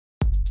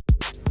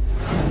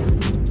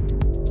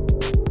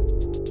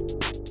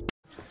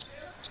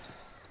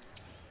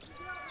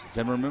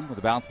Zimmerman with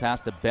a bounce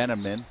pass to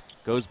Benjamin.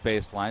 Goes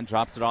baseline,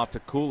 drops it off to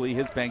Cooley.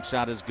 His bank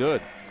shot is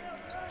good.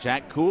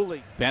 Jack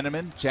Cooley.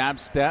 Benjamin, jab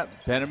step.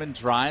 Benjamin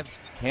drives,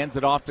 hands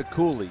it off to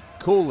Cooley.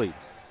 Cooley,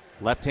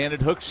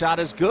 left-handed hook shot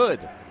is good.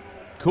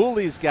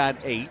 Cooley's got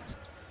 8.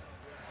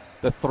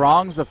 The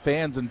throngs of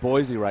fans in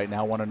Boise right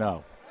now want to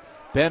know.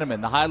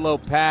 Benjamin, the high-low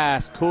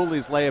pass.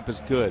 Cooley's layup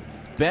is good.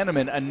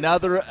 Benjamin,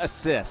 another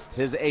assist,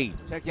 his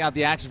 8th. Checking out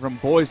the action from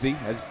Boise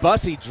as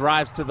Bussey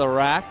drives to the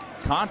rack.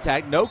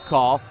 Contact, no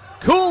call.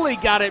 Cooley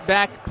got it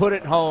back, put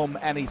it home,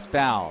 and he's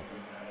fouled.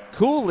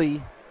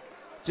 Cooley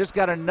just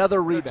got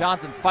another rebound.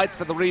 Johnson fights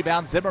for the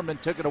rebound. Zimmerman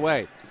took it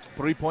away.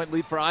 3-point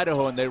lead for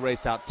Idaho, and they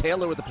race out.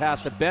 Taylor with the pass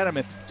to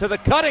Benjamin. To the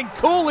cutting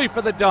Cooley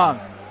for the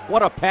dunk.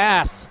 What a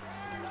pass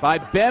by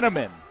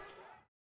Benjamin.